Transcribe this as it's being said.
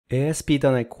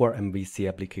ASP.NET Core MVC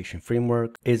application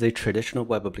framework is a traditional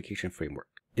web application framework.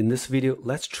 In this video,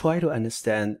 let's try to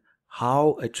understand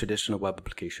how a traditional web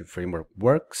application framework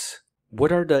works.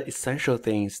 What are the essential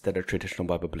things that a traditional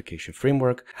web application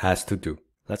framework has to do?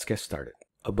 Let's get started.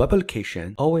 A web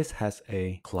application always has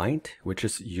a client, which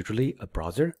is usually a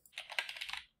browser,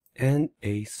 and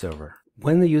a server.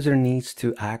 When the user needs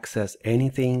to access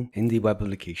anything in the web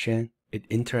application, it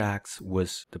interacts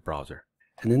with the browser.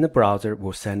 And then the browser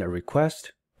will send a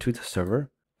request to the server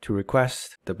to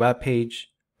request the web page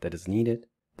that is needed.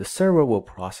 The server will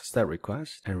process that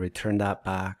request and return that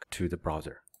back to the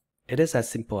browser. It is as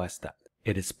simple as that.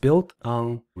 It is built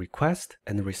on request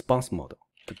and response model.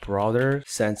 The browser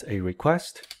sends a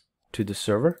request to the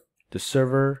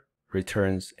server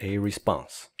returns a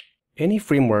response. Any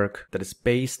framework that is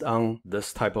based on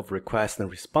this type of request and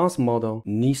response model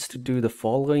needs to do the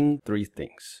following three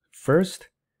things. First,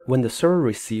 when the server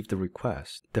receives the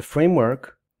request, the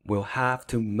framework will have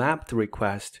to map the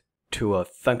request to a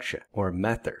function or a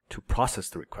method to process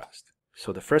the request.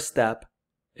 So the first step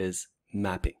is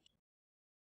mapping.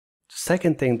 The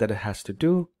second thing that it has to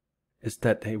do is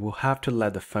that it will have to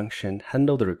let the function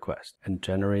handle the request and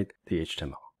generate the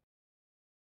HTML.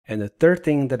 And the third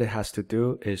thing that it has to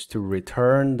do is to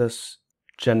return this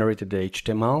generated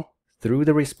HTML through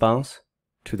the response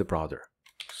to the browser.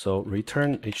 So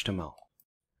return HTML.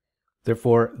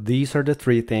 Therefore, these are the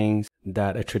three things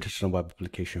that a traditional web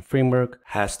application framework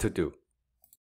has to do.